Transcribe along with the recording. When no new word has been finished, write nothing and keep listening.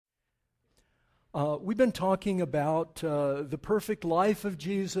We've been talking about the perfect life of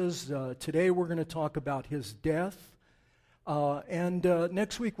Jesus. Today we're going to talk about his death. And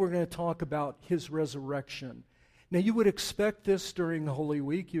next week we're going to talk about his resurrection. Now you would expect this during Holy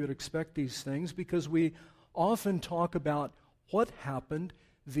Week. You would expect these things because we often talk about what happened,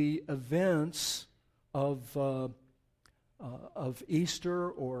 the events of Easter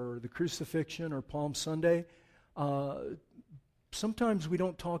or the crucifixion or Palm Sunday. Sometimes we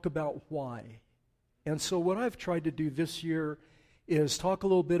don't talk about why. And so what I've tried to do this year is talk a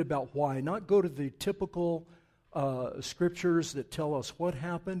little bit about why, not go to the typical scriptures that tell us what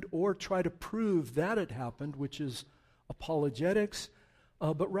happened or try to prove that it happened, which is apologetics,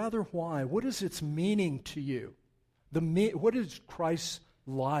 but rather why. What is its meaning to you? What does Christ's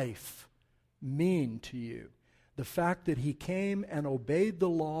life mean to you? The fact that he came and obeyed the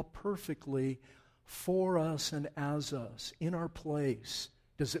law perfectly for us and as us, in our place.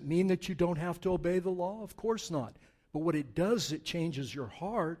 Does it mean that you don't have to obey the law? Of course not. But what it does, it changes your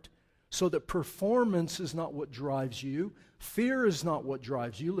heart so that performance is not what drives you. Fear is not what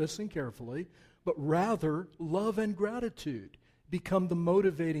drives you. Listen carefully. But rather, love and gratitude become the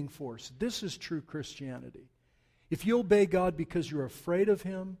motivating force. This is true Christianity. If you obey God because you're afraid of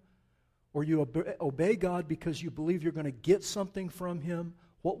him, or you obey God because you believe you're going to get something from him,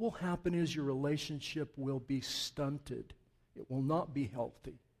 what will happen is your relationship will be stunted. It will not be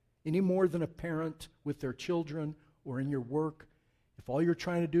healthy. Any more than a parent with their children or in your work. If all you're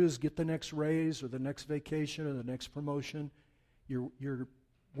trying to do is get the next raise or the next vacation or the next promotion, your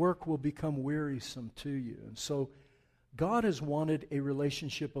work will become wearisome to you. And so God has wanted a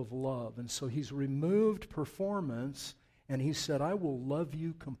relationship of love. And so he's removed performance and he said, I will love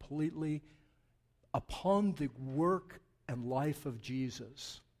you completely upon the work and life of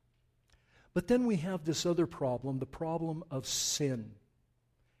Jesus. But then we have this other problem, the problem of sin.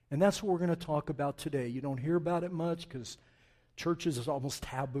 And that's what we're going to talk about today. You don't hear about it much because churches is almost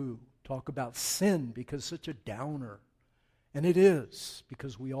taboo. Talk about sin because it's such a downer. And it is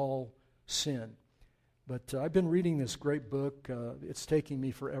because we all sin. But I've been reading this great book. It's taking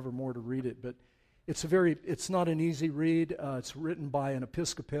me forever more to read it. But it's not an easy read. It's written by an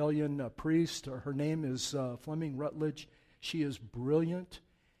Episcopalian priest. Her name is Fleming Rutledge. She is brilliant.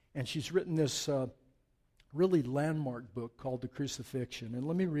 And she's written this really landmark book called The Crucifixion. And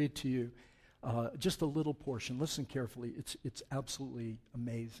let me read to you just a little portion. Listen carefully. It's absolutely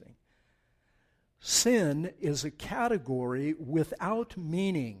amazing. Sin is a category without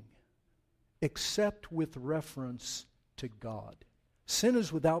meaning except with reference to God. Sin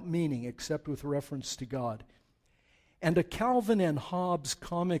is without meaning except with reference to God. And a Calvin and Hobbes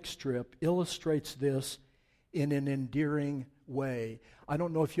comic strip illustrates this in an endearing way. I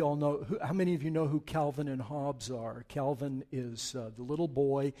don't know if you all know, how many of you know who Calvin and Hobbes are? Calvin is the little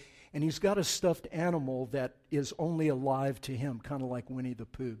boy, and he's got a stuffed animal that is only alive to him, kind of like Winnie the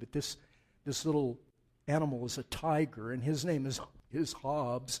Pooh. But this little animal is a tiger, and his name is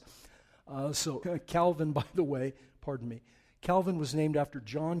Hobbes. So Calvin, by the way, pardon me, Calvin was named after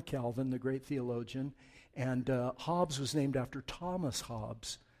John Calvin, the great theologian, and Hobbes was named after Thomas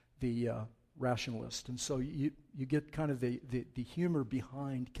Hobbes, the rationalist. And so you get kind of the humor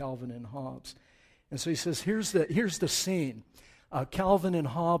behind Calvin and Hobbes. And so he says, here's the scene. Calvin and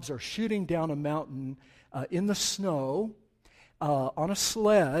Hobbes are shooting down a mountain in the snow on a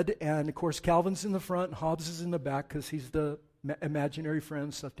sled, and of course Calvin's in the front and Hobbes is in the back because he's the imaginary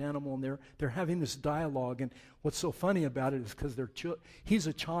friend, stuffed animal, and they're having this dialogue. And what's so funny about it is because he's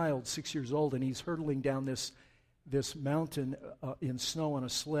a child, 6 years old, and he's hurtling down this mountain in snow on a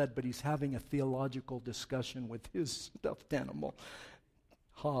sled, but he's having a theological discussion with his stuffed animal,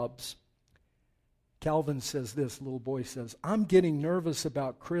 Hobbes. Calvin says this, little boy says, I'm getting nervous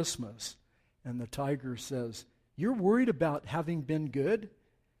about Christmas. And the tiger says, you're worried about having been good?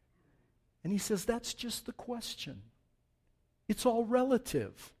 And he says, that's just the question. It's all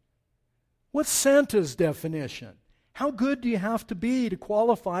relative. What's Santa's definition? How good do you have to be to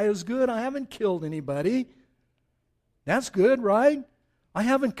qualify as good? I haven't killed anybody. That's good, right? I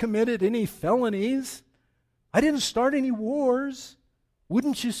haven't committed any felonies. I didn't start any wars.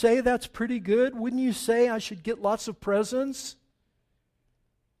 Wouldn't you say that's pretty good? Wouldn't you say I should get lots of presents?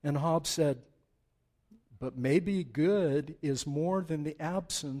 And Hobbes said, but maybe good is more than the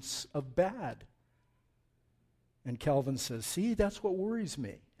absence of bad. And Calvin says, see, that's what worries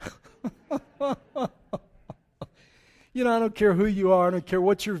me. You know, I don't care who you are. I don't care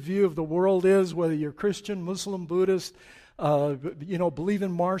what your view of the world is, whether you're Christian, Muslim, Buddhist, believe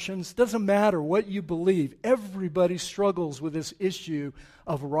in Martians. Doesn't matter what you believe. Everybody struggles with this issue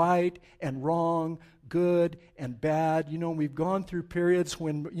of right and wrong, good and bad. You know, we've gone through periods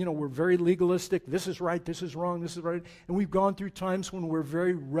when, we're very legalistic. This is right, this is wrong, this is right. And we've gone through times when we're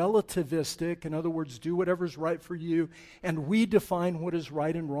very relativistic. In other words, do whatever's right for you. And we define what is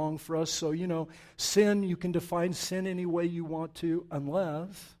right and wrong for us. So, sin, you can define sin any way you want to,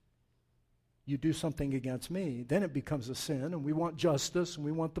 unless you do something against me. Then it becomes a sin, and we want justice, and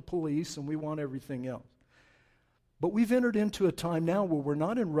we want the police, and we want everything else. But we've entered into a time now where we're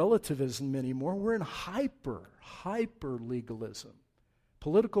not in relativism anymore. We're in hyper legalism.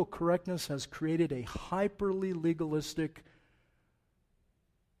 Political correctness has created a hyperly legalistic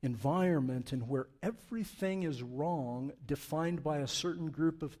environment in where everything is wrong, defined by a certain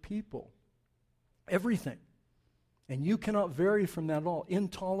group of people. Everything. And you cannot vary from that at all.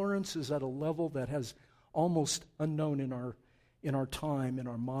 Intolerance is at a level that has almost unknown in our time, in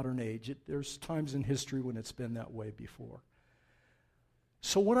our modern age. There's times in history when it's been that way before.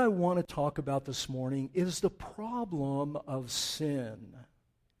 So what I want to talk about this morning is the problem of sin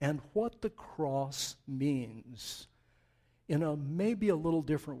and what the cross means in a maybe a little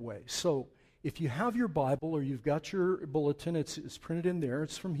different way. So if you have your Bible or you've got your bulletin, it's printed in there.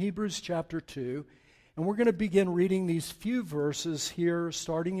 It's from Hebrews chapter 2. And we're going to begin reading these few verses here,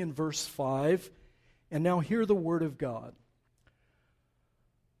 starting in verse 5. And now hear the word of God.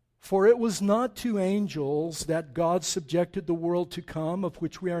 For it was not to angels that God subjected the world to come, of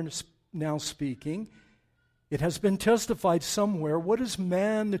which we are now speaking. It has been testified somewhere, what is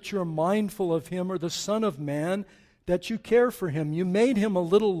man that you are mindful of him, or the Son of Man that you care for him? You made him a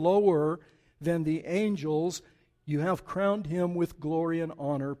little lower than the angels. You have crowned him with glory and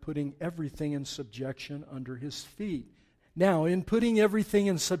honor, putting everything in subjection under his feet. Now, in putting everything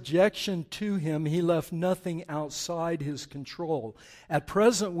in subjection to him, he left nothing outside his control. At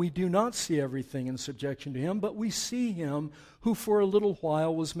present, we do not see everything in subjection to him, but we see him who for a little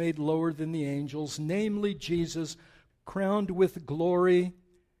while was made lower than the angels, namely Jesus, crowned with glory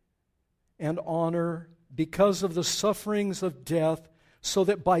and honor because of the sufferings of death, so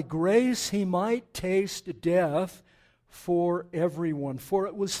that by grace he might taste death for everyone. For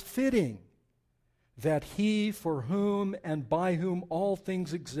it was fitting that he, for whom and by whom all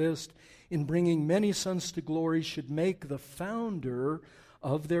things exist, in bringing many sons to glory, should make the founder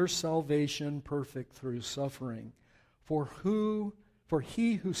of their salvation perfect through suffering. For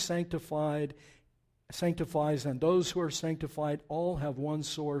he who sanctifies and those who are sanctified all have one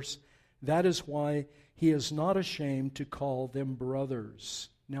source. That is why he is not ashamed to call them brothers.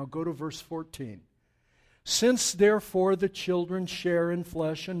 Now go to verse 14. Since therefore the children share in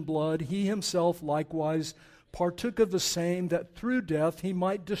flesh and blood, he himself likewise partook of the same, that through death he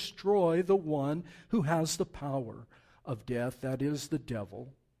might destroy the one who has the power of death, that is, the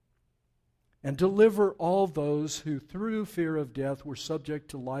devil, and deliver all those who through fear of death were subject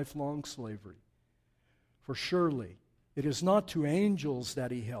to lifelong slavery. For surely it is not to angels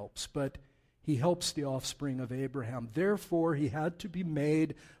that he helps, but he helps the offspring of Abraham. Therefore, he had to be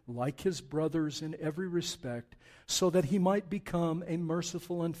made like his brothers in every respect, so that he might become a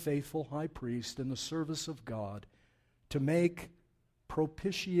merciful and faithful high priest in the service of God, to make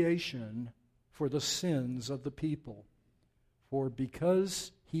propitiation for the sins of the people. For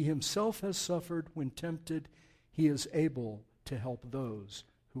because he himself has suffered when tempted, he is able to help those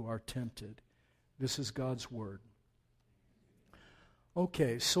who are tempted. This is God's word.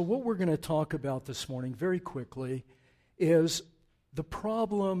 Okay, so what we're going to talk about this morning very quickly is the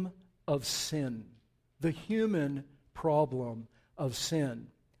problem of sin, the human problem of sin,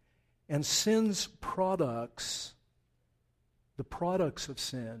 and sin's products, the products of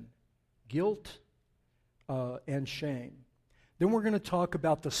sin, guilt and shame. Then we're going to talk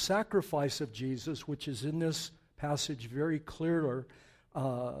about the sacrifice of Jesus, which is in this passage very clear.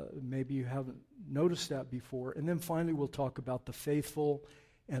 Maybe you haven't noticed that before. And then finally we'll talk about the faithful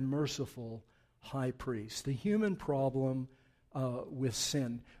and merciful high priest. The human problem with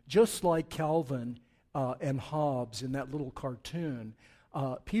sin. Just like Calvin and Hobbes in that little cartoon,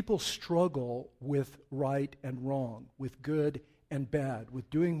 people struggle with right and wrong, with good and bad, with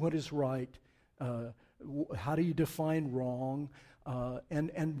doing what is right. How do you define wrong?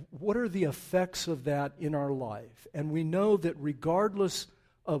 And what are the effects of that in our life? And we know that regardless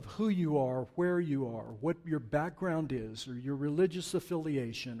of who you are, where you are, what your background is, or your religious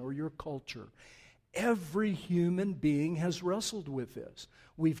affiliation, or your culture, every human being has wrestled with this.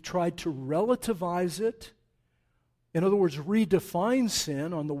 We've tried to relativize it, in other words, redefine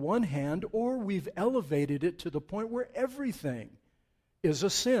sin on the one hand, or we've elevated it to the point where everything is a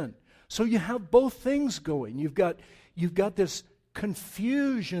sin. So you have both things going. You've got this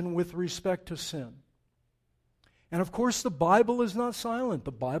confusion with respect to sin. And of course, the Bible is not silent.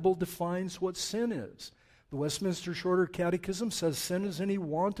 The Bible defines what sin is. The Westminster Shorter Catechism says sin is any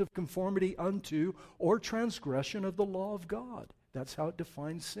want of conformity unto or transgression of the law of God. That's how it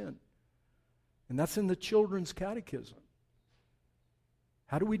defines sin. And that's in the Children's Catechism.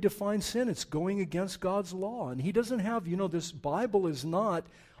 How do we define sin? It's going against God's law. And He doesn't have, this Bible is not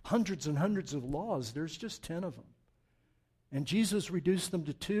hundreds and hundreds of laws. There's just 10 of them. And Jesus reduced them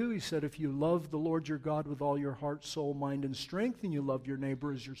to 2. He said, if you love the Lord your God with all your heart, soul, mind, and strength, and you love your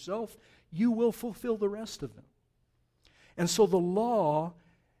neighbor as yourself, you will fulfill the rest of them. And so the law,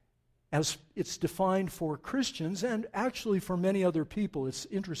 as it's defined for Christians, and actually for many other people, it's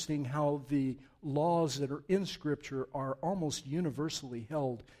interesting how the laws that are in Scripture are almost universally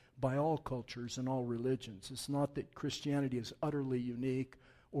held by all cultures and all religions. It's not that Christianity is utterly unique,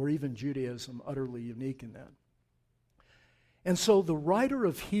 or even Judaism utterly unique in that. And so the writer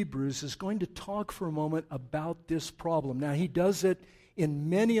of Hebrews is going to talk for a moment about this problem. Now, he does it in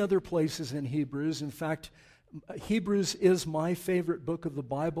many other places in Hebrews. In fact, Hebrews is my favorite book of the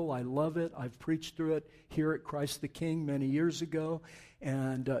Bible. I love it. I've preached through it here at Christ the King many years ago.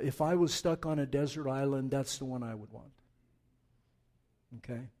 And if I was stuck on a desert island, that's the one I would want.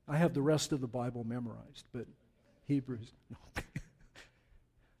 Okay? I have the rest of the Bible memorized, but Hebrews, no.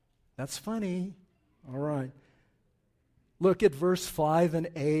 That's funny. All right. Look at verse 5 and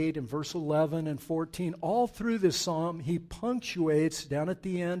 8 and verse 11 and 14. All through this psalm, he punctuates down at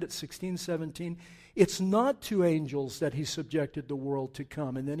the end at 16, 17. It's not to angels that he subjected the world to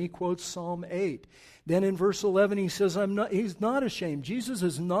come. And then he quotes Psalm 8. Then in verse 11 he says, he's not ashamed. Jesus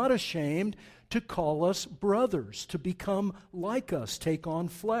is not ashamed to call us brothers, to become like us, take on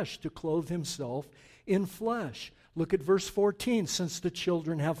flesh, to clothe himself in flesh. Look at verse 14. Since the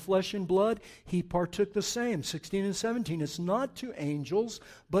children have flesh and blood, he partook the same. 16 and 17. It's not to angels,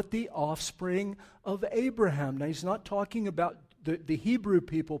 but the offspring of Abraham. Now, he's not talking about the Hebrew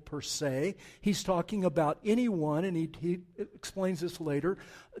people per se. He's talking about anyone, and he explains this later,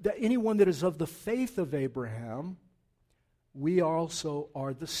 that anyone that is of the faith of Abraham, we also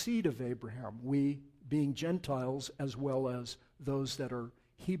are the seed of Abraham. We being Gentiles as well as those that are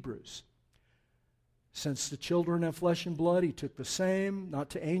Hebrews. Since the children have flesh and blood, he took the same, not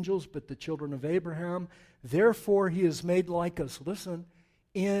to angels, but the children of Abraham. Therefore, he is made like us, listen,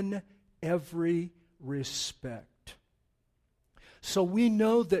 in every respect. So we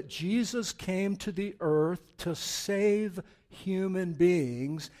know that Jesus came to the earth to save human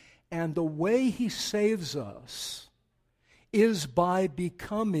beings, and the way he saves us is by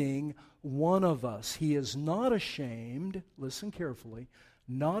becoming one of us. He is not ashamed, listen carefully,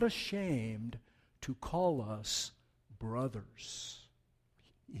 not ashamed to call us brothers.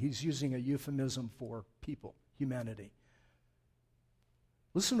 He's using a euphemism for people, humanity.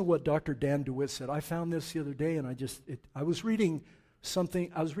 Listen to what Dr. Dan DeWitt said. I found this the other day, and I was reading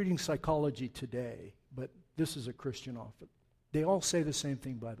Psychology Today, but this is a Christian author. They all say the same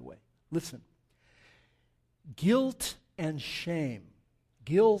thing, by the way. Listen. Guilt and shame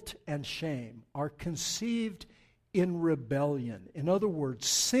are conceived in rebellion. In other words,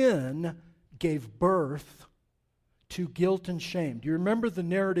 sin gave birth to guilt and shame. Do you remember the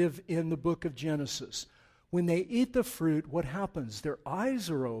narrative in the book of Genesis? When they eat the fruit, what happens? Their eyes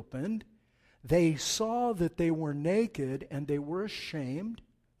are opened. They saw that they were naked and they were ashamed.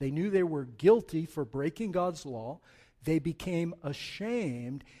 They knew they were guilty for breaking God's law. They became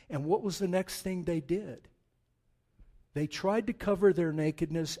ashamed. And what was the next thing they did? They tried to cover their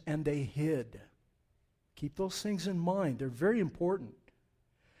nakedness and they hid. Keep those things in mind. They're very important.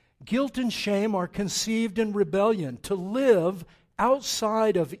 Guilt and shame are conceived in rebellion. To live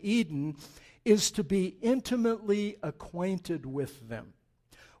outside of Eden is to be intimately acquainted with them.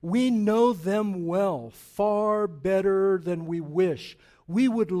 We know them well, far better than we wish. We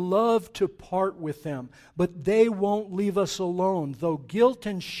would love to part with them, but they won't leave us alone. Though guilt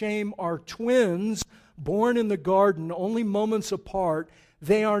and shame are twins, born in the garden, only moments apart,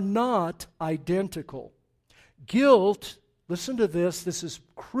 they are not identical. Guilt, listen to this is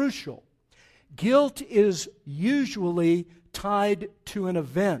crucial. Guilt is usually tied to an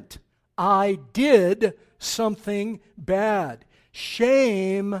event. I did something bad.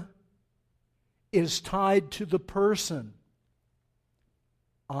 Shame is tied to the person.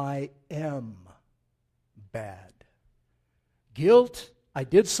 I am bad. Guilt, I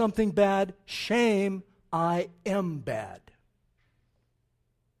did something bad. Shame, I am bad.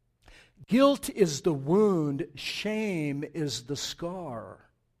 Guilt is the wound. Shame is the scar.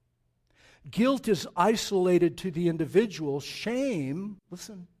 Guilt is isolated to the individual. Shame,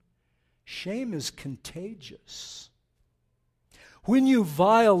 listen, shame is contagious. When you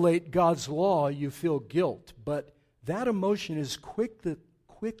violate God's law, you feel guilt, but that emotion is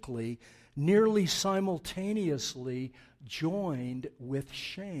quickly, nearly simultaneously joined with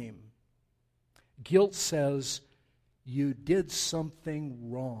shame. Guilt says, you did something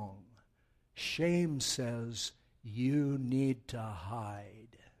wrong. Shame says, you need to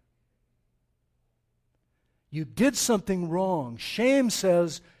hide. You did something wrong. Shame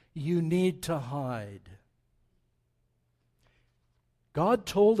says, you need to hide. God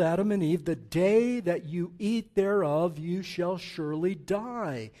told Adam and Eve, the day that you eat thereof, you shall surely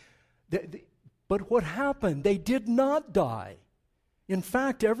die. But what happened? They did not die. In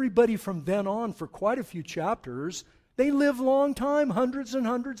fact, everybody from then on, for quite a few chapters, they lived a long time, hundreds and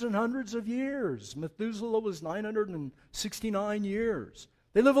hundreds and hundreds of years. Methuselah was 969 years.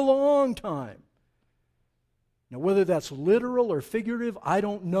 They live a long time. Now, whether that's literal or figurative, I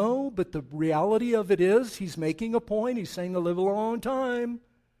don't know, but the reality of it is he's making a point. He's saying they live a long time.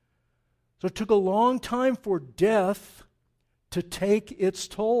 So it took a long time for death to take its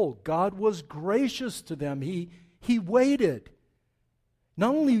toll. God was gracious to them. He waited.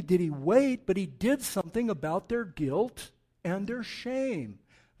 Not only did he wait, but he did something about their guilt and their shame.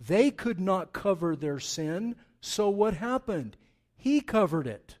 They could not cover their sin, so what happened? He covered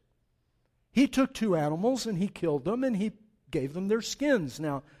it. He took 2 animals and he killed them and he gave them their skins.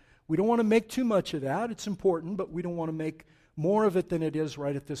 Now, we don't want to make too much of that. It's important, but we don't want to make more of it than it is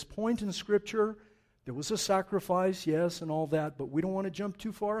right at this point in Scripture. There was a sacrifice, yes, and all that, but we don't want to jump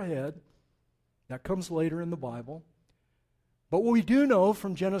too far ahead. That comes later in the Bible. But what we do know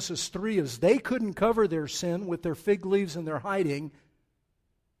from Genesis 3 is they couldn't cover their sin with their fig leaves and their hiding.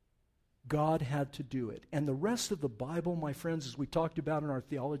 God had to do it. And the rest of the Bible, my friends, as we talked about in our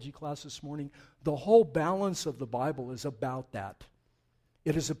theology class this morning, the whole balance of the Bible is about that.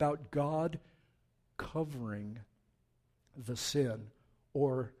 It is about God covering the sin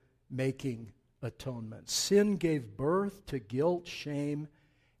or making atonement. Sin gave birth to guilt, shame,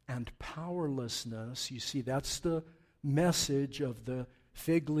 and powerlessness. You see, that's the message of the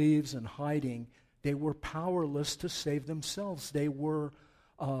fig leaves and hiding. They were powerless to save themselves. They were,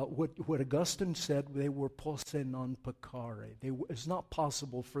 what Augustine said, they were posse non peccare. It's not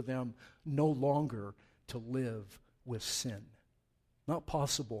possible for them no longer to live with sin. Not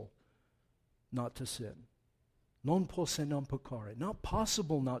possible not to sin. Non posse non peccare. Not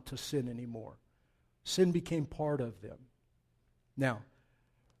possible not to sin anymore. Sin became part of them. Now,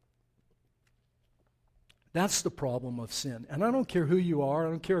 that's the problem of sin. And I don't care who you are. I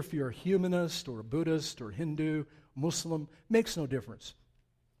don't care if you're a humanist or a Buddhist or Hindu, Muslim. Makes no difference.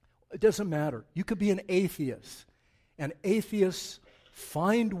 It doesn't matter. You could be an atheist. And atheists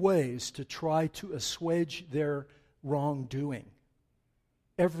find ways to try to assuage their wrongdoing.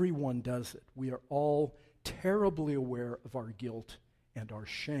 Everyone does it. We are all terribly aware of our guilt and our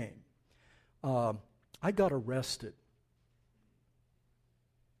shame. I got arrested.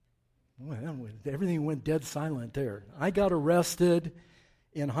 Well, everything went dead silent there. I got arrested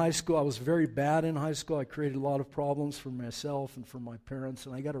in high school. I was very bad in high school. I created a lot of problems for myself and for my parents,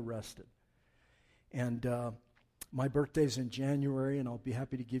 and I got arrested. And my birthday's in January, and I'll be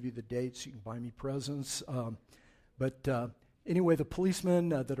happy to give you the dates. You can buy me presents. Anyway, the policeman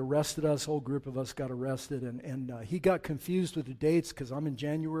that arrested us, whole group of us got arrested, and he got confused with the dates because I'm in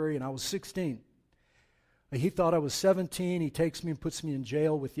January and I was 16. He thought I was 17. He takes me and puts me in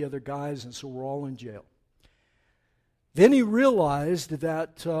jail with the other guys, and so we're all in jail. Then he realized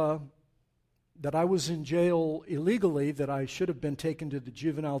that I was in jail illegally, that I should have been taken to the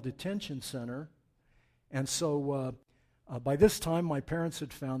juvenile detention center. And so by this time, my parents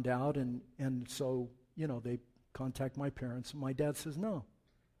had found out, and so, they contact my parents, and my dad says, no.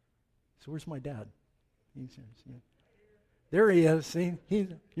 So where's my dad? There he is. See,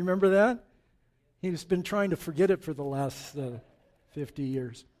 you remember that? He's been trying to forget it for the last 50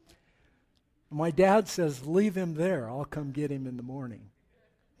 years. My dad says, leave him there. I'll come get him in the morning.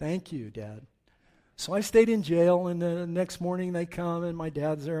 Thank you, Dad. So I stayed in jail, and the next morning they come, and my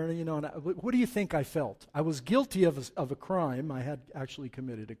dad's there. And what do you think I felt? I was guilty of a crime. I had actually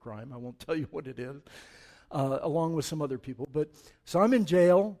committed a crime. I won't tell you what it is, along with some other people. So I'm in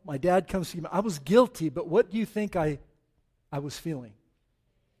jail. My dad comes to me. I was guilty, but what do you think I was feeling?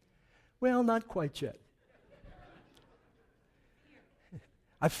 Well, not quite yet.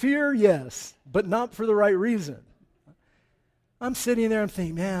 I fear, yes, but not for the right reason. I'm sitting there, I'm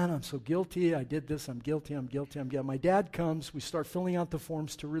thinking, man, I'm so guilty. I did this, I'm guilty. My dad comes, we start filling out the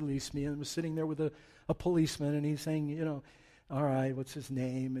forms to release me, and we're sitting there with a policeman, and he's saying, all right, what's his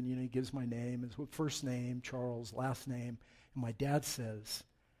name? And, he gives my name, his first name, Charles, last name. And my dad says,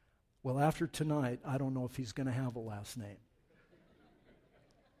 well, after tonight, I don't know if he's going to have a last name.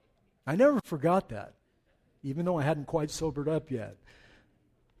 I never forgot that. even though I hadn't quite sobered up yet.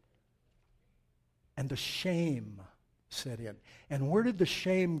 And the shame set in. And where did the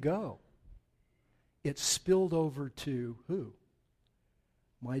shame go? It spilled over to who?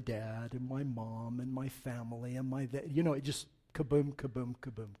 My dad and my mom and my family and it just kaboom, kaboom,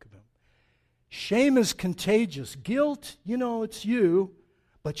 kaboom, kaboom. Shame is contagious. Guilt, it's you,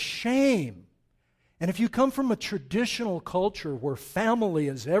 but shame. And if you come from a traditional culture where family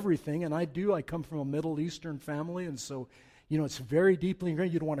is everything, and I come from a Middle Eastern family, and so, it's very deeply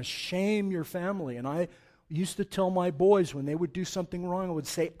ingrained. You don't want to shame your family. And I used to tell my boys when they would do something wrong, I would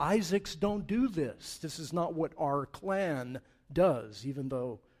say, Isaacs don't do this. This is not what our clan does, even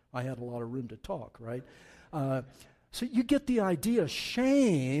though I had a lot of room to talk, right? So you get the idea.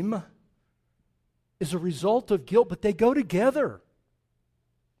 Shame is a result of guilt, but they go together.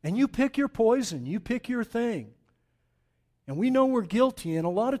 And you pick your poison. You pick your thing. And we know we're guilty, and a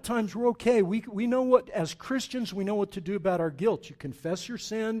lot of times we're okay. We know what, as Christians, we know what to do about our guilt. You confess your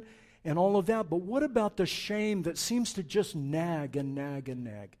sin and all of that, but what about the shame that seems to just nag and nag and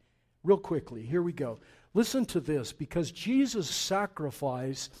nag? Real quickly, here we go. Listen to this, because Jesus'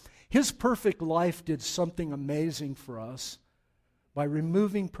 sacrifice, his perfect life did something amazing for us by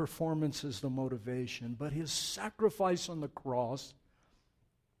removing performance as the motivation, but his sacrifice on the cross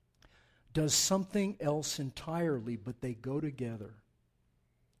does something else entirely, but they go together.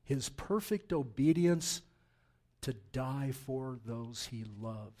 His perfect obedience to die for those he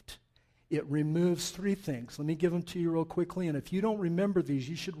loved. It removes three things. Let me give them to you real quickly, and if you don't remember these,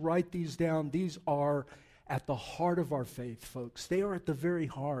 you should write these down. These are at the heart of our faith, folks. They are at the very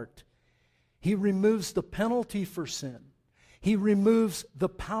heart. He removes the penalty for sin. He removes the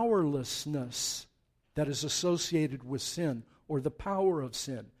powerlessness that is associated with sin, or the power of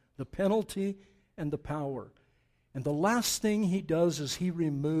sin. The penalty and the power. And the last thing he does is he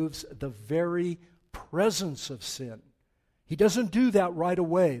removes the very presence of sin. He doesn't do that right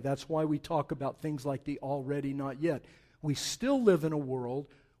away. That's why we talk about things like the already not yet. We still live in a world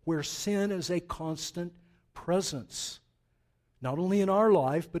where sin is a constant presence. Not only in our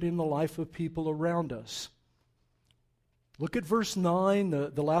life, but in the life of people around us. Look at verse 9,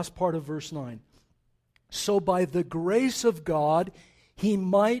 the last part of verse 9. So by the grace of God, he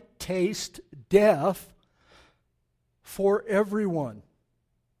might taste death for everyone.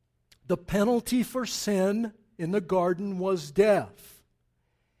 The penalty for sin in the garden was death.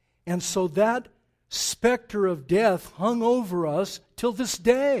 And so that specter of death hung over us till this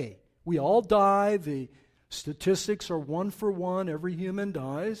day. We all die. The statistics are 1 for 1. Every human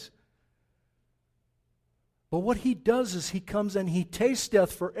dies. But what he does is he comes and he tastes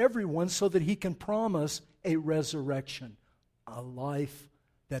death for everyone so that he can promise a resurrection. A life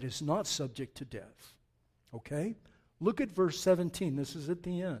that is not subject to death. Okay? Look at verse 17. This is at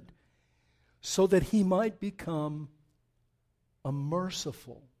the end. So that he might become a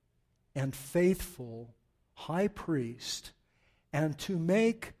merciful and faithful high priest, and to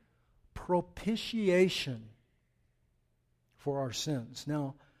make propitiation for our sins.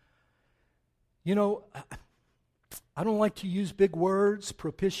 Now, I don't like to use big words,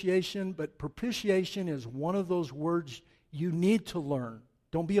 propitiation, but propitiation is one of those words you need to learn.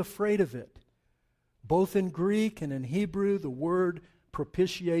 Don't be afraid of it. Both in Greek and in Hebrew, the word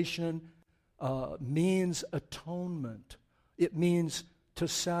propitiation means atonement. It means to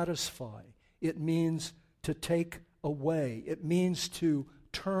satisfy. It means to take away. It means to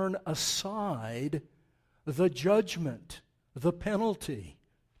turn aside the judgment, the penalty,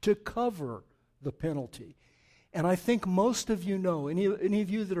 to cover the penalty. And I think most of you know, any of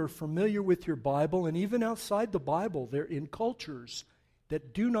you that are familiar with your Bible, and even outside the Bible, they're in cultures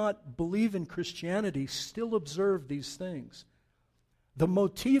that do not believe in Christianity, still observe these things. The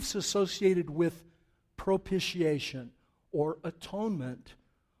motifs associated with propitiation or atonement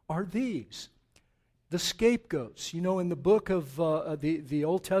are these. The scapegoats. In the book of the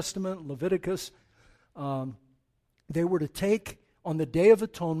Old Testament, Leviticus, they were to take on the Day of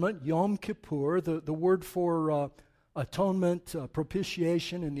Atonement, Yom Kippur. The word for atonement,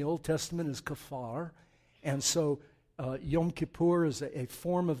 propitiation in the Old Testament is kafar. And so Yom Kippur is a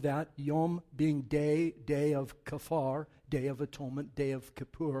form of that. Yom being day of kafar, Day of Atonement, Day of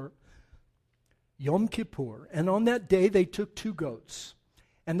Kippur. Yom Kippur. And on that day, they took 2 goats.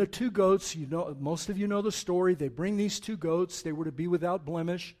 And the 2 goats, most of you know the story. They bring these 2 goats. They were to be without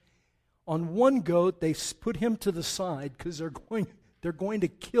blemish. On one goat, they put him to the side because they're going to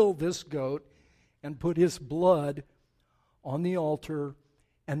kill this goat and put his blood on the altar.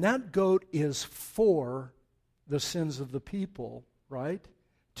 And that goat is for the sins of the people, right?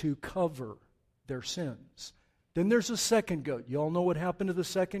 To cover their sins. Then there's a second goat. You all know what happened to the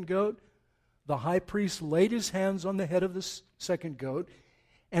second goat? the high priest laid his hands on the head of the second goat,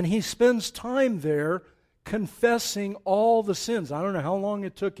 and he spends time there confessing all the sins. I don't know how long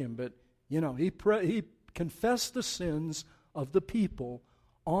it took him, but he confessed the sins of the people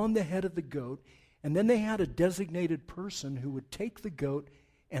on the head of the goat, and then they had a designated person who would take the goat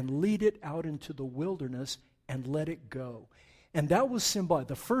and lead it out into the wilderness and let it go. And that was symbolic.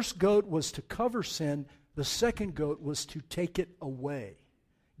 The first goat was to cover sin. The second goat was to take it away,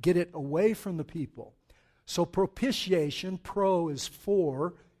 get it away from the people. So propitiation, pro is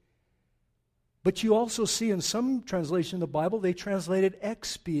for, but you also see in some translation of the Bible, they translated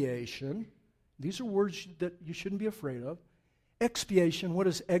expiation. These are words that you shouldn't be afraid of. Expiation, what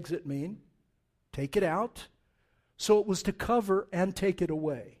does exit mean? Take it out. So it was to cover and take it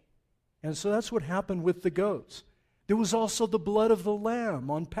away. And so that's what happened with the goats. There was also the blood of the lamb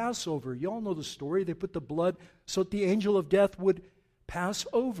on Passover. You all know the story. They put the blood so that the angel of death would pass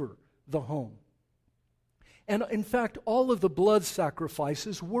over the home. And in fact, all of the blood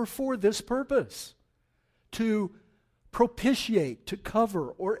sacrifices were for this purpose. To propitiate, to cover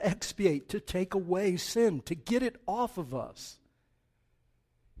or expiate, to take away sin, to get it off of us.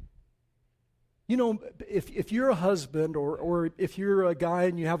 You know, if you're a husband or if you're a guy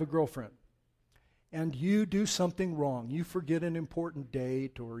and you have a girlfriend and you do something wrong, you forget an important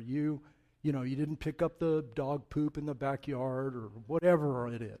date, or you didn't pick up the dog poop in the backyard, or whatever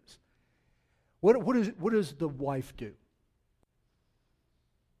it is. What does the wife do?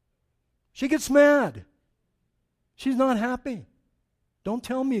 She gets mad. She's not happy. Don't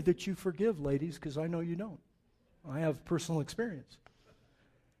tell me that you forgive, ladies, because I know you don't. I have personal experience.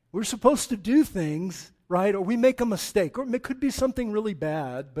 We're supposed to do things, right? Or we make a mistake. Or it could be something really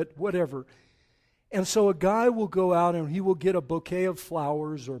bad, but whatever. And so a guy will go out and he will get a bouquet of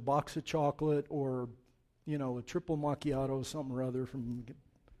flowers or a box of chocolate or, a triple macchiato, something or other from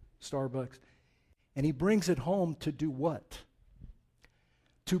Starbucks. And he brings it home to do what?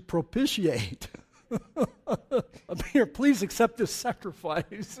 To propitiate. Here, please accept this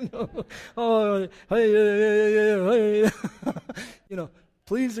sacrifice.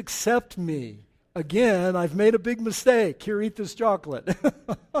 Please accept me. Again, I've made a big mistake. Here, eat this chocolate.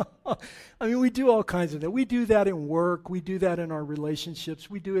 I mean, we do all kinds of that. We do that in work. We do that in our relationships.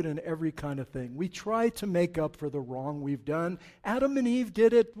 We do it in every kind of thing. We try to make up for the wrong we've done. Adam and Eve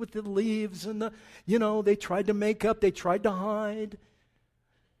did it with the leaves and they tried to make up. They tried to hide.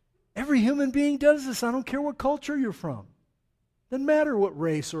 Every human being does this. I don't care what culture you're from. Doesn't matter what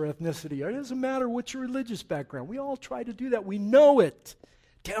race or ethnicity. It doesn't matter what your religious background. We all try to do that. We know it.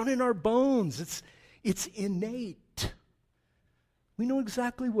 Down in our bones. It's innate. We know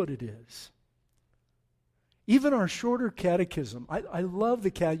exactly what it is. Even our shorter catechism. I love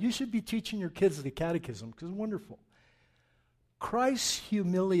the catechism. You should be teaching your kids the catechism because it's wonderful. Christ's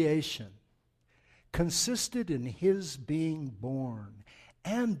humiliation consisted in his being born,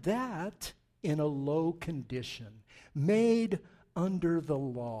 and that in a low condition, made under the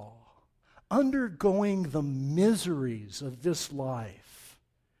law, undergoing the miseries of this life.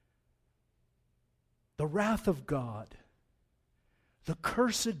 The wrath of God, the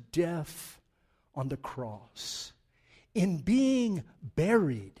cursed death on the cross, in being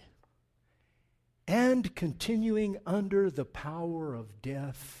buried and continuing under the power of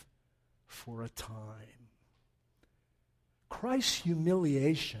death for a time. Christ's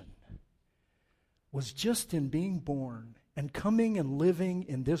humiliation was just in being born and coming and living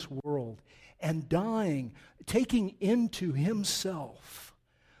in this world and dying, taking into himself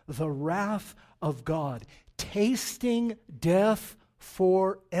the wrath of God, tasting death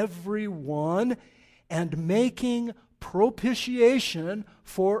for everyone and making propitiation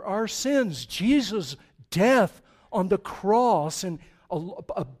for our sins. Jesus' death on the cross, and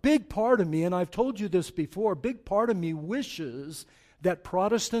a big part of me, and I've told you this before, a big part of me wishes that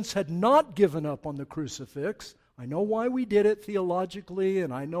Protestants had not given up on the crucifix. I know why we did it theologically,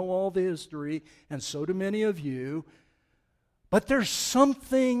 and I know all the history, and so do many of you. But there's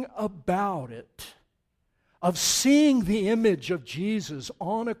something about it, of seeing the image of Jesus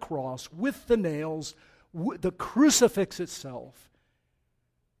on a cross with the nails, the crucifix itself,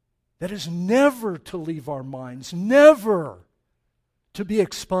 that is never to leave our minds, never to be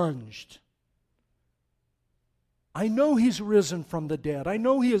expunged. I know he's risen from the dead. I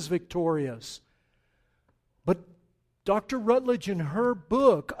know he is victorious. But Dr. Rutledge, in her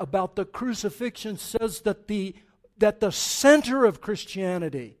book about the crucifixion, says that the center of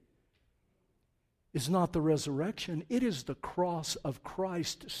Christianity is not the resurrection. It is the cross of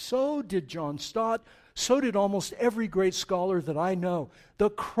Christ. So did John Stott. So did almost every great scholar that I know. The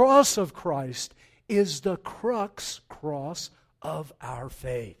cross of Christ is the cross of our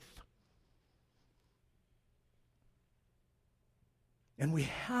faith. And we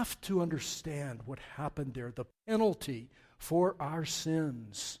have to understand what happened there. The penalty for our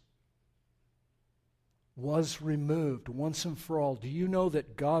sins was removed once and for all. Do you know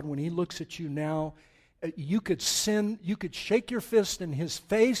that God, when He looks at you now, you could shake your fist in His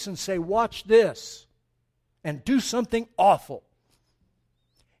face and say, watch this, and do something awful.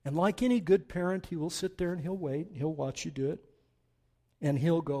 And like any good parent, He will sit there and He'll wait, and He'll watch you do it. And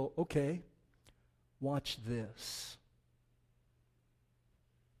He'll go, okay, watch this.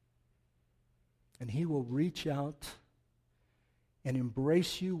 And He will reach out and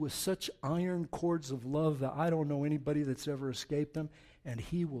embrace you with such iron cords of love that I don't know anybody that's ever escaped them. And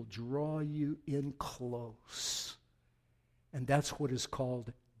He will draw you in close. And that's what is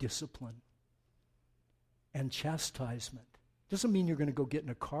called discipline and chastisement. Doesn't mean you're going to go get in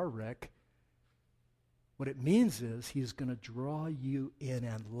a car wreck. What it means is He's going to draw you in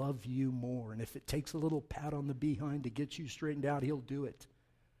and love you more. And if it takes a little pat on the behind to get you straightened out, He'll do it.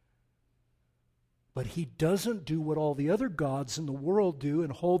 But He doesn't do what all the other gods in the world do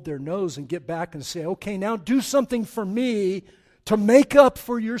and hold their nose and get back and say, okay, now do something for me to make up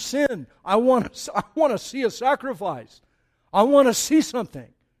for your sin. I want to see a sacrifice. I want to see something.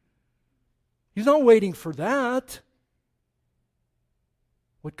 He's not waiting for that.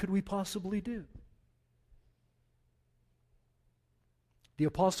 What could we possibly do? The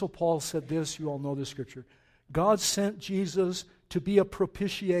Apostle Paul said this, you all know the scripture. God sent Jesus to be a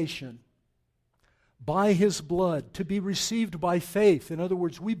propitiation by His blood, to be received by faith. In other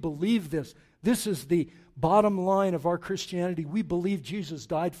words, we believe this. This is the bottom line of our Christianity. We believe Jesus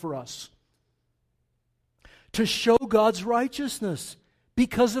died for us. To show God's righteousness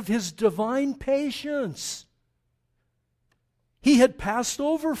because of His divine patience. He had passed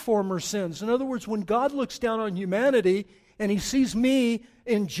over former sins. In other words, when God looks down on humanity and He sees me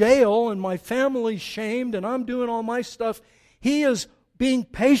in jail and my family shamed and I'm doing all my stuff, He is being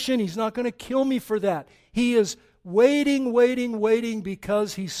patient. He's not going to kill me for that. He is waiting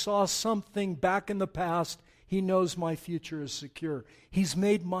because He saw something back in the past. He knows my future is secure. He's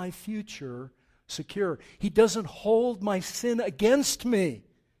made my future secure. He doesn't hold my sin against me.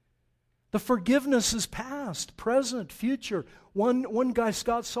 The forgiveness is past, present, future. One guy,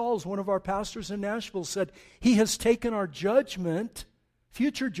 Scott Sauls, one of our pastors in Nashville, said he has taken our judgment,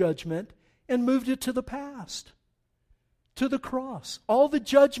 future judgment, and moved it to the past, to the cross. All the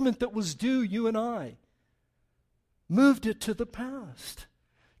judgment that was due you and I, moved it to the past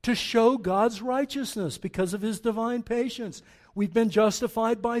to show God's righteousness because of His divine patience. We've been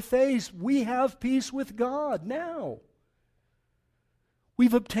justified by faith. We have peace with God now.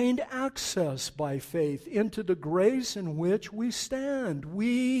 We've obtained access by faith into the grace in which we stand.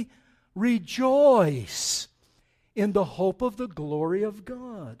 We rejoice in the hope of the glory of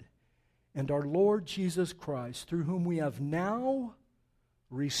God and our Lord Jesus Christ, through whom we have now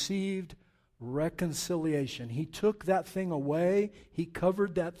received reconciliation. He took that thing away, He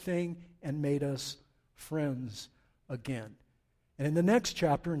covered that thing, and made us friends again. And in the next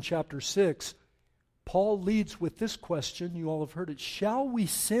chapter, in chapter 6, Paul leads with this question. You all have heard it. Shall we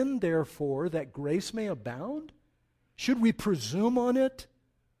sin, therefore, that grace may abound? Should we presume on it?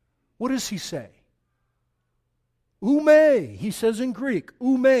 What does he say? Ume, he says in Greek.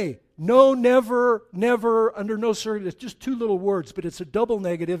 Ume. No, never, never, under no circumstances. It's just two little words, but it's a double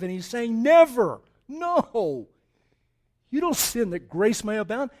negative, and he's saying never. No. You don't sin that grace may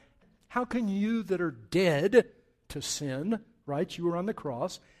abound. How can you that are dead to sin, right? You were on the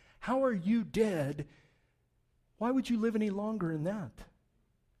cross. How are you dead? Why would you live any longer in that?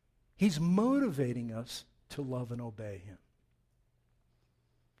 He's motivating us to love and obey Him.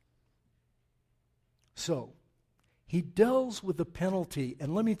 So, He deals with the penalty.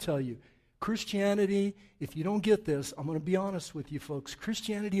 And let me tell you, Christianity, if you don't get this, I'm going to be honest with you folks,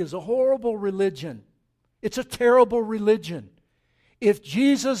 Christianity is a horrible religion. It's a terrible religion. If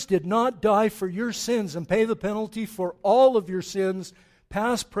Jesus did not die for your sins and pay the penalty for all of your sins,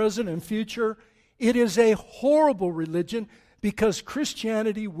 past, present, and future, it is a horrible religion because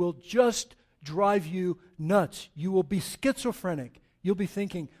Christianity will just drive you nuts. You will be schizophrenic. You'll be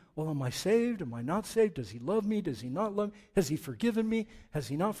thinking, well, am I saved? Am I not saved? Does He love me? Does He not love me? Has He forgiven me? Has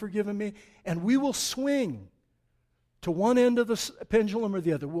He not forgiven me? And we will swing to one end of the pendulum or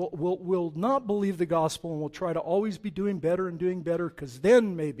the other. We'll not believe the gospel, and we'll try to always be doing better and doing better, because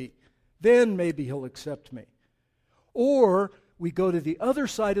then maybe He'll accept me. Or we go to the other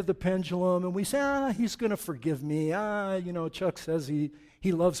side of the pendulum and we say, He's going to forgive me. Chuck says he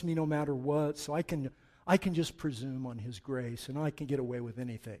loves me no matter what, so I can just presume on His grace and I can get away with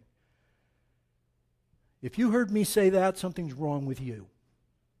anything. If you heard me say that, something's wrong with you.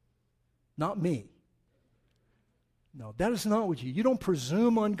 Not me. No, that is not what you don't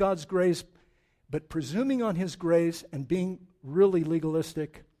presume on God's grace, but presuming on His grace and being really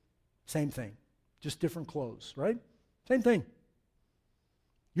legalistic, same thing. Just different clothes, right? Same thing.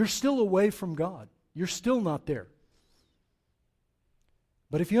 You're still away from God. You're still not there.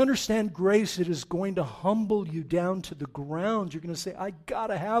 But if you understand grace, it is going to humble you down to the ground. You're going to say, I got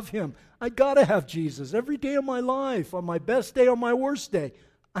to have Him. I got to have Jesus every day of my life, on my best day, on my worst day.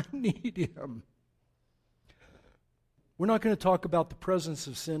 I need Him. We're not going to talk about the presence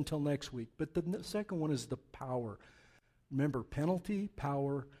of sin till next week, but the second one is the power. Remember, penalty,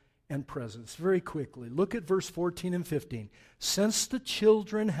 power, and presence. Very quickly, look at verse 14 and 15. Since the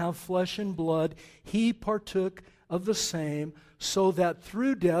children have flesh and blood, He partook of the same, so that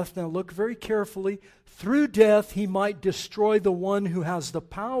through death, now look very carefully, through death He might destroy the one who has the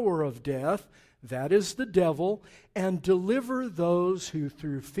power of death, that is the devil, and deliver those who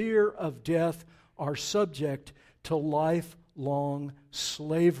through fear of death are subject to lifelong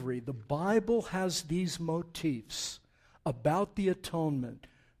slavery. The Bible has these motifs about the atonement.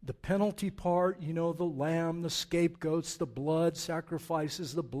 The penalty part, the lamb, the scapegoats, the blood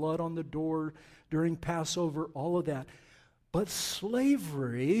sacrifices, the blood on the door during Passover, all of that. But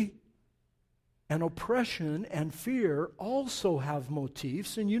slavery and oppression and fear also have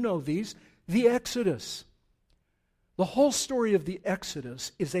motifs, and you know these. The Exodus. The whole story of the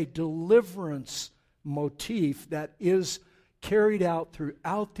Exodus is a deliverance motif that is carried out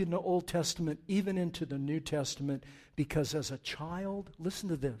throughout the Old Testament, even into the New Testament, because as a child, listen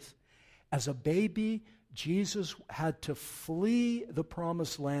to this, as a baby, Jesus had to flee the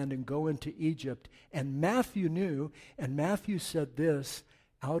promised land and go into Egypt. And Matthew knew, and Matthew said this,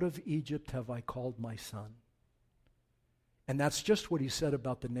 out of Egypt have I called my son. And that's just what he said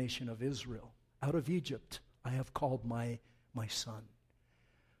about the nation of Israel. Out of Egypt I have called my son.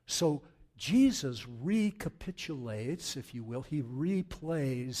 So Jesus recapitulates, if you will, he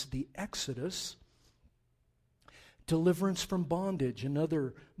replays the Exodus, deliverance from bondage,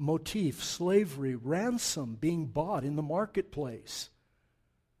 another motif, slavery, ransom, being bought in the marketplace.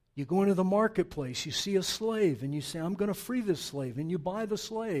 You go into the marketplace, you see a slave, and you say, I'm going to free this slave, and you buy the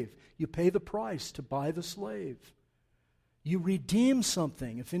slave. You pay the price to buy the slave. You redeem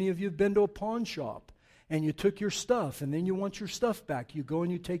something. If any of you have been to a pawn shop, and you took your stuff, and then you want your stuff back, you go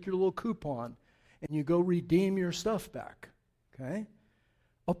and you take your little coupon, and you go redeem your stuff back. Okay?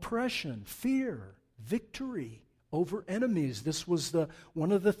 Oppression, fear, victory over enemies. This was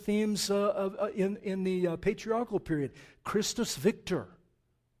one of the themes in the patriarchal period. Christus Victor.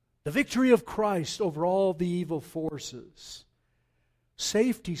 The victory of Christ over all the evil forces.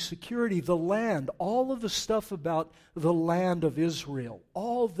 Safety, security, the land, all of the stuff about the land of Israel,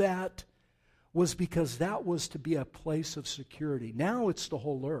 all that was because that was to be a place of security. Now it's the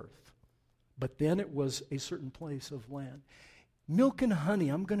whole earth. But then it was a certain place of land. Milk and honey.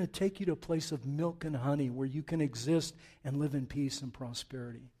 I'm going to take you to a place of milk and honey where you can exist and live in peace and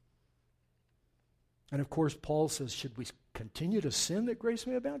prosperity. And of course, Paul says, should we continue to sin that grace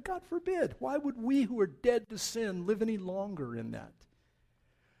may abound? God forbid. Why would we who are dead to sin live any longer in that?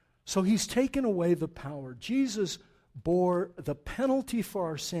 So he's taken away the power. Jesus bore the penalty for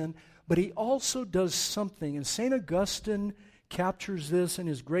our sin, but he also does something. And St. Augustine captures this in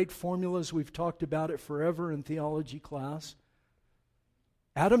his great formulas. We've talked about it forever in theology class.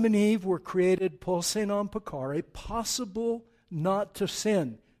 Adam and Eve were created posse non peccare, possible not to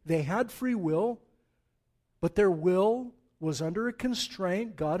sin. They had free will, but their will was under a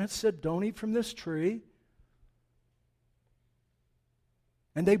constraint. God had said, don't eat from this tree.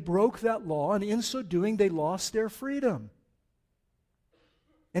 And they broke that law, and in so doing, they lost their freedom.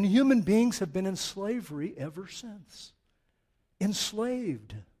 And human beings have been in slavery ever since.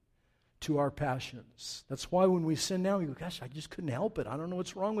 Enslaved to our passions. That's why when we sin now, we go, gosh, I just couldn't help it. I don't know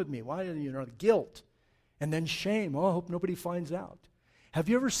what's wrong with me. Why? Guilt. And then shame. Oh, I hope nobody finds out. Have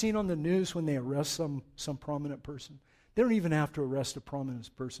you ever seen on the news when they arrest some prominent person? They don't even have to arrest a prominent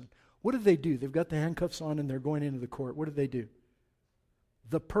person. What do? They've got the handcuffs on and they're going into the court. What do?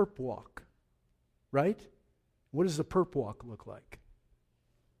 The perp walk. Right? What does the perp walk look like?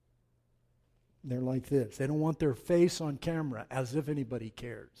 They're like this. They don't want their face on camera as if anybody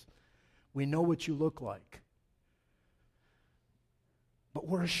cares. We know what you look like. But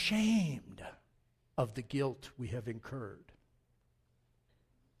we're ashamed of the guilt we have incurred.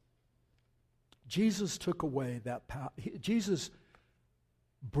 Jesus took away that power. Jesus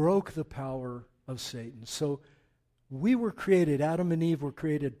broke the power of Satan. So we were created, Adam and Eve were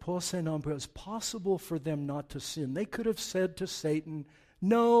created, posse non peccare. It was possible for them not to sin. They could have said to Satan,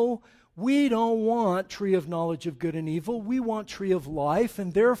 no, we don't want tree of knowledge of good and evil. We want tree of life,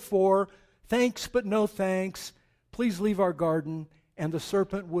 and therefore, thanks but no thanks. please leave our garden, and the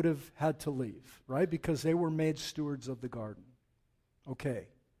serpent would have had to leave, right? Because they were made stewards of the garden. Okay.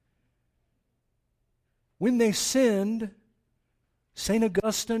 When they sinned, St.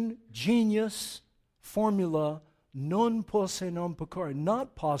 Augustine, genius, formula, non posse non peccare,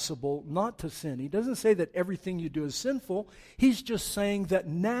 not possible not to sin. He doesn't say that everything you do is sinful. He's just saying that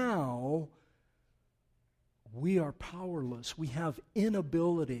now we are powerless. We have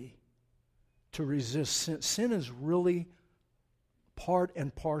inability to resist sin. Sin is really part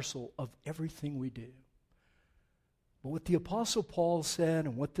and parcel of everything we do. But what the Apostle Paul said,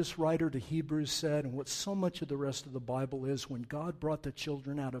 and what this writer to Hebrews said, and what so much of the rest of the Bible is, when God brought the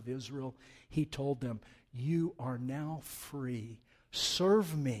children out of Israel, He told them, you are now free.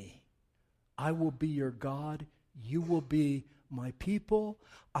 Serve me. I will be your God. You will be my people.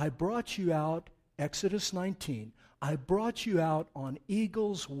 I brought you out, Exodus 19, I brought you out on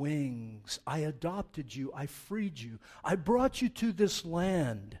eagle's wings. I adopted you. I freed you. I brought you to this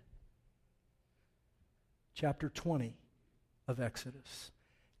land. Chapter 20 of Exodus.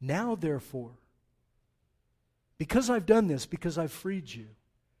 Now, therefore, because I've done this, because I've freed you,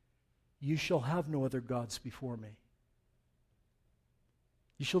 you shall have no other gods before me.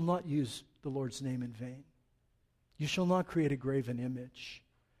 You shall not use the Lord's name in vain. You shall not create a graven image.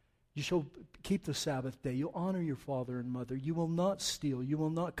 You shall keep the Sabbath day. You'll honor your father and mother. You will not steal. You will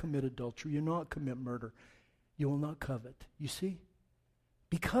not commit adultery. You will not commit murder. You will not covet. You see?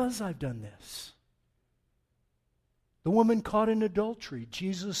 Because I've done this. The woman caught in adultery,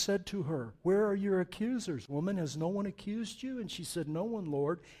 Jesus said to her, where are your accusers? Woman, has no one accused you? And she said, no one,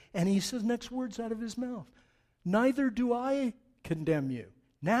 Lord. And he says, next words out of his mouth, neither do I condemn you.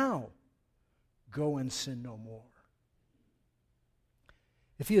 Now, go and sin no more.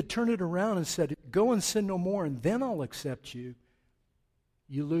 If he had turned it around and said, go and sin no more, and then I'll accept you,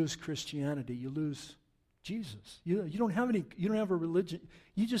 you lose Christianity. You lose Jesus. You don't have a religion.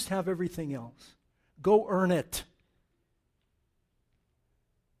 You just have everything else. Go earn it.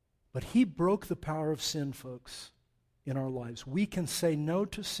 But he broke the power of sin, folks, in our lives. We can say no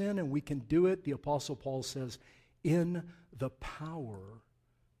to sin, and we can do it, the Apostle Paul says, in the power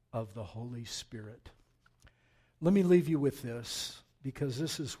of the Holy Spirit. Let me leave you with this, because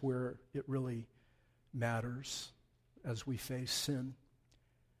this is where it really matters as we face sin.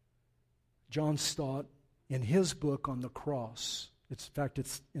 John Stott, in his book on the cross, in fact,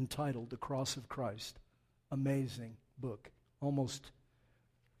 it's entitled The Cross of Christ. Amazing book.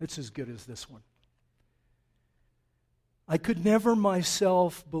 It's as good as this one. I could never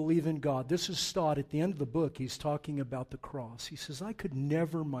myself believe in God. This is Stott. At the end of the book, he's talking about the cross. He says, I could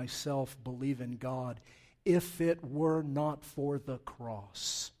never myself believe in God if it were not for the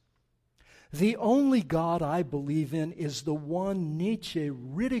cross. The only God I believe in is the one Nietzsche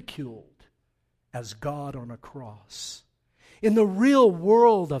ridiculed as God on a cross. In the real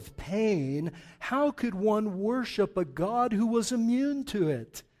world of pain, how could one worship a God who was immune to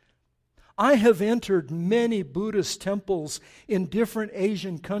it? I have entered many Buddhist temples in different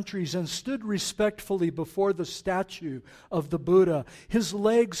Asian countries and stood respectfully before the statue of the Buddha, his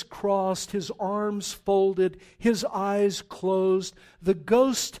legs crossed, his arms folded, his eyes closed, the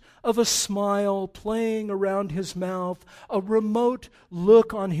ghost of a smile playing around his mouth, a remote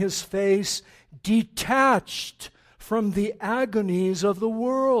look on his face, detached from the agonies of the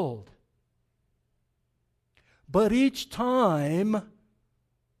world. But each time,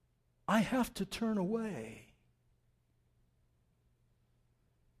 I have to turn away.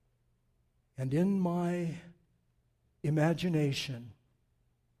 And in my imagination,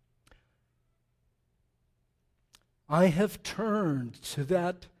 I have turned to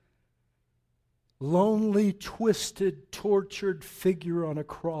that lonely, twisted, tortured figure on a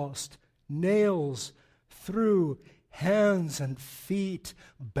cross, nails through hands and feet,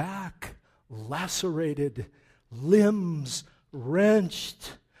 back lacerated, limbs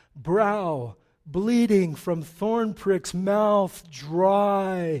wrenched, brow bleeding from thorn pricks, mouth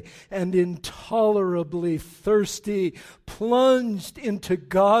dry and intolerably thirsty, plunged into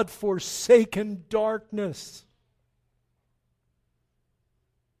God-forsaken darkness.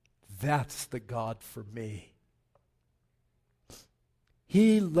 That's the God for me.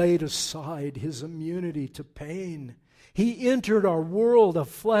 He laid aside his immunity to pain. He entered our world of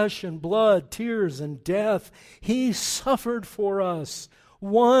flesh and blood, tears and death. He suffered for us.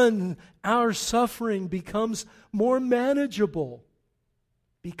 Our suffering becomes more manageable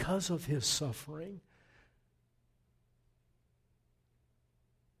because of his suffering.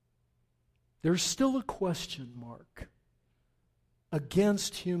 There's still a question mark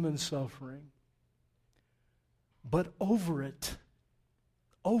against human suffering. But over it,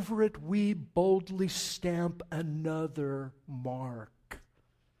 Over it we boldly stamp another mark,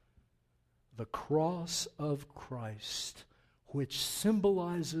 the cross of Christ, which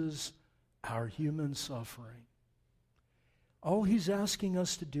symbolizes our human suffering. All he's asking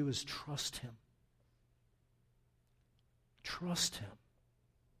us to do is trust him. Trust him.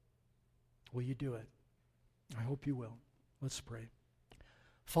 Will you do it? I hope you will. Let's pray.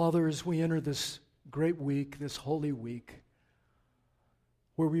 Father, as we enter this great week, this holy week,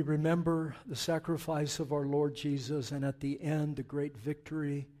 where we remember the sacrifice of our Lord Jesus and at the end the great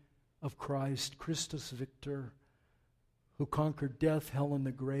victory of Christ, Christus Victor, who conquered death, hell, and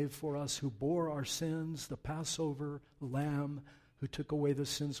the grave for us, who bore our sins, the Passover lamb, who took away the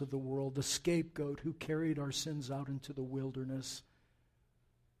sins of the world, the scapegoat who carried our sins out into the wilderness.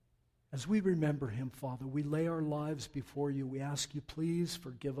 As we remember him, Father, we lay our lives before you. We ask you, please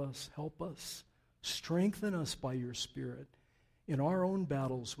forgive us, help us, strengthen us by your Spirit in our own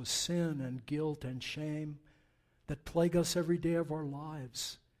battles with sin and guilt and shame that plague us every day of our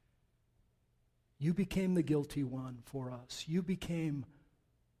lives. You became the guilty one for us. You became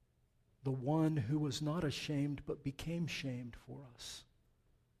the one who was not ashamed but became shamed for us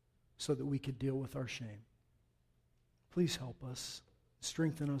so that we could deal with our shame. Please help us.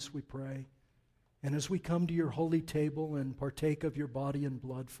 Strengthen us, we pray. And as we come to your holy table and partake of your body and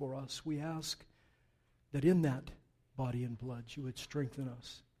blood for us, we ask that in that body and blood you would strengthen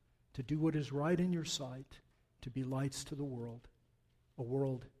us to do what is right in your sight, to be lights to the world, a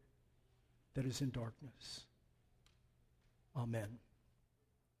world that is in darkness. Amen.